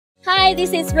Hi,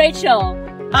 this is Rachel.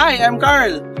 Hi, I'm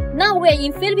Karl. Now we're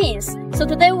in Philippines. So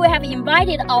today we have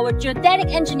invited our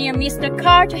geodetic engineer, Mr.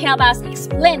 Karl, to help us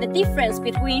explain the difference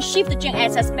between shift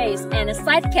GNSS base and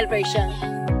site calibration.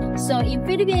 So in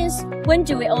Philippines, when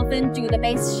do we often do the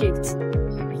base shift?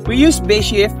 We use base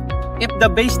shift if the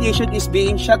base station is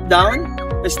being shut down,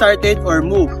 started, or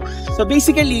moved. So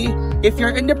basically, if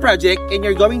you're in the project and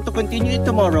you're going to continue it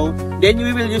tomorrow, then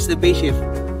we will use the base shift.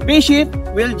 Base shift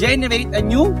will generate a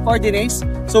new coordinates,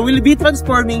 so we'll be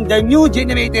transforming the new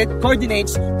generated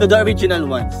coordinates to the original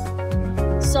ones.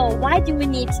 So why do we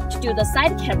need to do the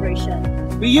site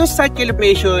calibration? We use site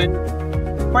calibration,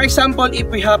 for example, if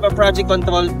we have a project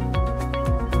control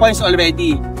points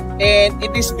already, and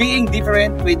it is being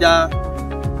different with the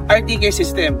RTK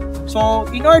system. So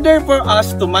in order for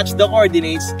us to match the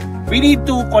coordinates, we need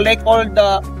to collect all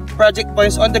the project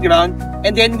points on the ground,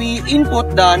 and then we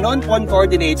input the non-point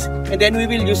coordinates, and then we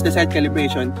will use the site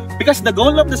calibration. Because the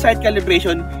goal of the site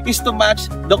calibration is to match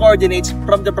the coordinates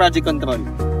from the project control.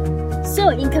 So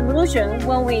in conclusion,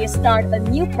 when we start a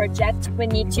new project, we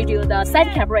need to do the site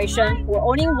calibration for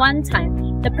only one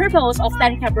time. The purpose of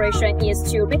site calibration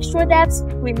is to make sure that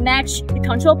we match the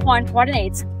control point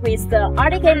coordinates with the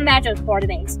RTK measured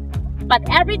coordinates. But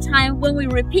every time when we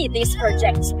repeat this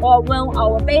project or when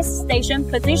our base station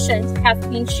positions have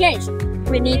been changed,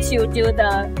 we need to do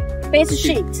the base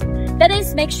shift. That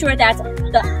is, make sure that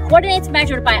the coordinates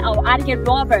measured by our RTK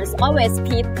rovers always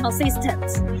keep consistent.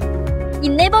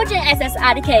 Enable GNSS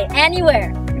RTK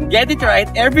anywhere. Get it right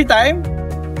every time.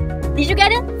 Did you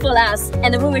get it? Follow us,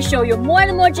 and we will show you more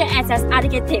and more GNSS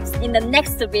RTK tips in the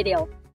next video.